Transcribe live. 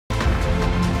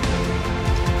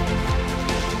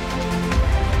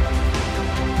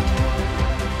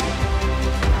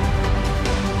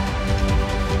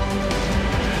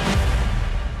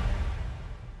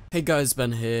Hey guys,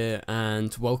 Ben here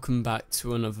and welcome back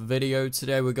to another video.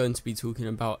 Today we're going to be talking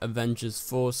about Avengers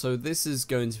 4, so this is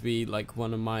going to be like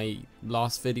one of my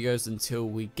last videos until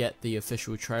we get the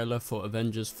official trailer for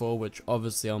Avengers 4, which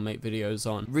obviously I'll make videos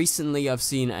on. Recently I've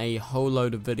seen a whole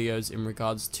load of videos in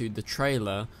regards to the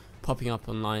trailer popping up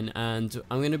online, and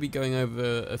I'm going to be going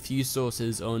over a few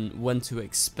sources on when to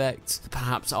expect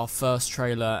perhaps our first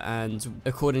trailer, and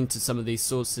according to some of these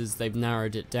sources they've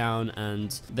narrowed it down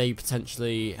and they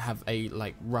potentially have a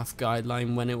rough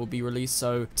guideline when it will be released.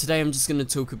 So today I'm just going to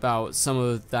talk about some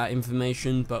of that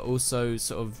information, but also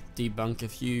sort of debunk a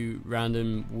few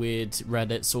random weird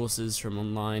Reddit sources from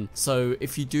online. So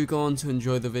if you do go on to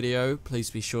enjoy the video,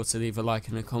 please be sure to leave a like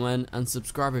and a comment and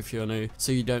subscribe if you're new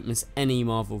so you don't miss any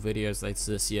Marvel videos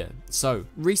later this year. So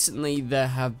recently there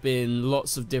have been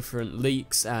lots of different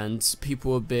leaks and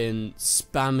people have been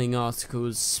spamming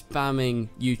articles, spamming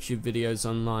YouTube videos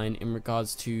online in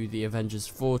regards to the Avengers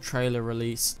 4 trailer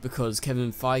release, because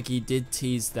Kevin Feige did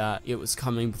tease that it was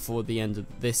coming before the end of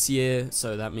this year,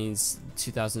 so that means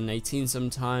 2018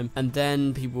 sometime. And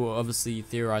then people were obviously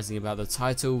theorizing about the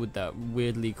title with that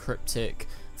weirdly cryptic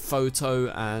photo,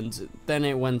 and then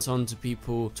it went on to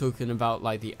people talking about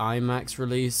like the IMAX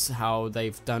release, how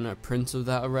they've done a print of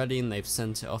that already and they've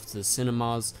sent it off to the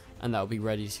cinemas and that'll be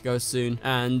ready to go soon.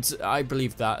 And I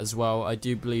believe that as well. I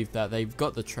do believe that they've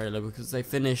got the trailer because they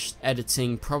finished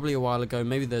editing probably a while ago.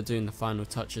 Maybe they're doing the final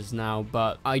touches now,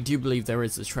 but I do believe there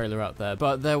is a trailer out there.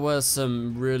 But there were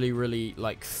some really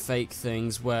like fake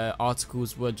things where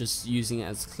articles were just using it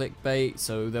as clickbait.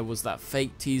 So there was that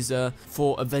fake teaser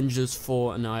for Avengers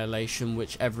 4 Annihilation,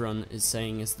 which everyone is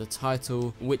saying is the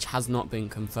title, which has not been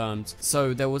confirmed.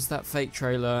 So there was that fake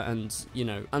trailer, and you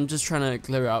know, I'm just trying to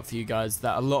clear it out for you guys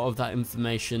that a lot of that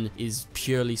information is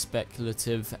purely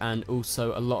speculative and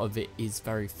also a lot of it is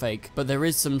very fake. But there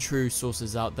is some true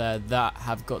sources out there that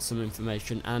have got some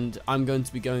information, and I'm going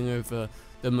to be going over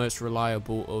the most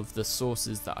reliable of the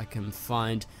sources that I can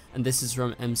find, and this is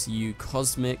from MCU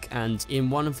Cosmic. And in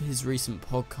one of his recent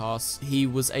podcasts he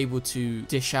was able to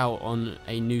dish out on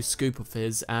a new scoop of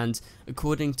his, and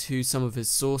according to some of his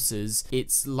sources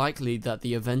it's likely that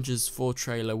the Avengers 4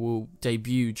 trailer will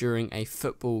debut during a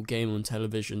football game on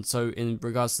television. So in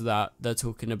regards to that, they're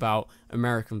talking about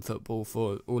American football.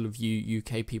 For all of you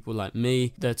UK people like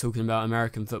me, they're talking about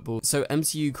American football. So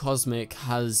MCU Cosmic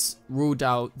has ruled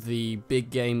out the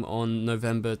big game on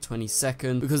November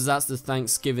 22nd because that's the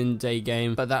Thanksgiving Day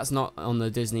game, but that's not on the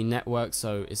Disney network,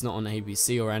 so it's not on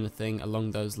ABC or anything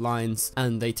along those lines,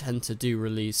 and they tend to do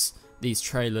release these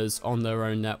trailers on their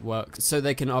own network so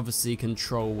they can obviously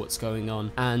control what's going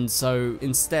on. And so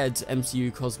instead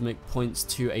MCU Cosmic points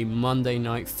to a Monday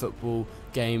Night Football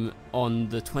game on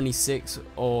the 26th,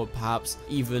 or perhaps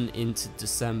even into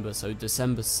December, so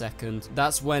December 2nd.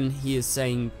 That's when he is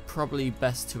saying probably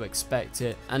best to expect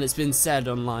it, and it's been said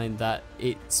online that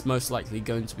it's most likely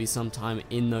going to be sometime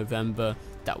in November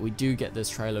that we do get this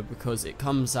trailer, because it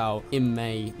comes out in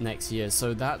May next year.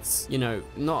 So that's, you know,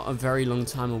 not a very long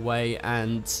time away.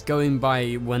 And going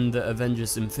by when the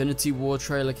Avengers Infinity War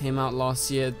trailer came out last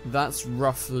year, that's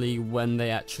roughly when they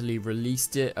actually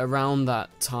released it, around that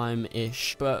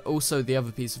time-ish. But also the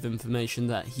other piece of information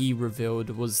that he revealed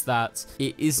was that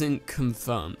it isn't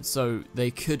confirmed, so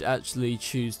they could actually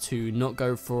choose to not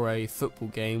go for a football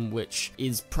game, which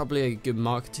is probably a good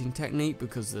marketing technique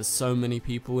because there's so many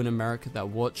people in America that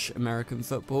watch American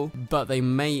football, but they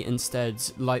may instead,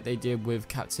 like they did with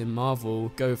Captain Marvel,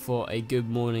 go for a Good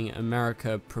Morning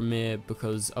America premiere,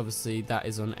 because obviously that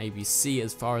is on ABC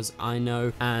as far as I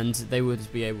know, and they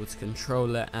would be able to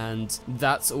control it, and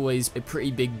that's always a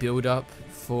pretty big build up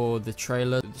for the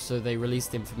trailer. So they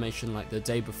released information like the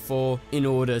day before in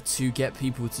order to get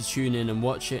people to tune in and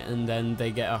watch it, and then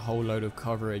they get a whole load of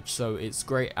coverage. So it's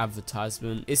great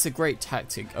advertisement. It's a great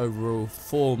tactic overall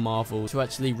for Marvel to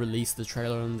actually release the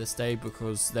trailer on this day,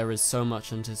 because there is so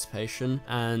much anticipation.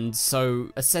 And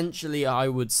so essentially I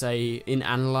would say, in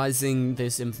analyzing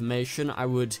this information, I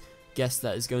would guess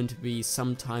that is going to be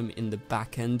sometime in the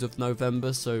back end of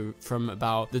November, so from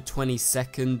about the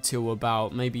 22nd till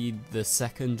about maybe the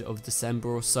 2nd of December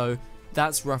or so.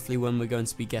 That's roughly when we're going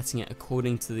to be getting it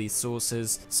according to these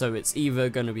sources. So it's either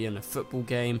going to be in a football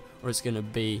game or it's going to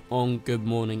be on Good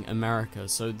Morning America.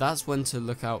 So that's when to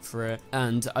look out for it.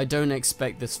 And I don't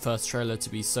expect this first trailer to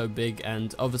be so big,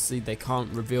 and obviously they can't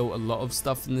reveal a lot of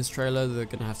stuff in this trailer. They're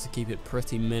going to have to keep it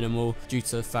pretty minimal due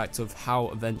to the fact of how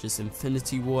Avengers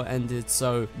Infinity War ended.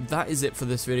 So that is it for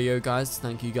this video, guys.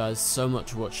 Thank you guys so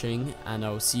much for watching, and I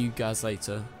will see you guys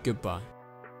later. Goodbye.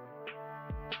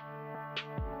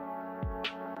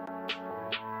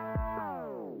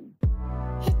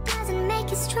 It doesn't make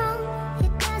you strong,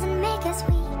 it doesn't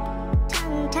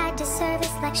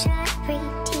watch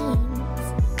every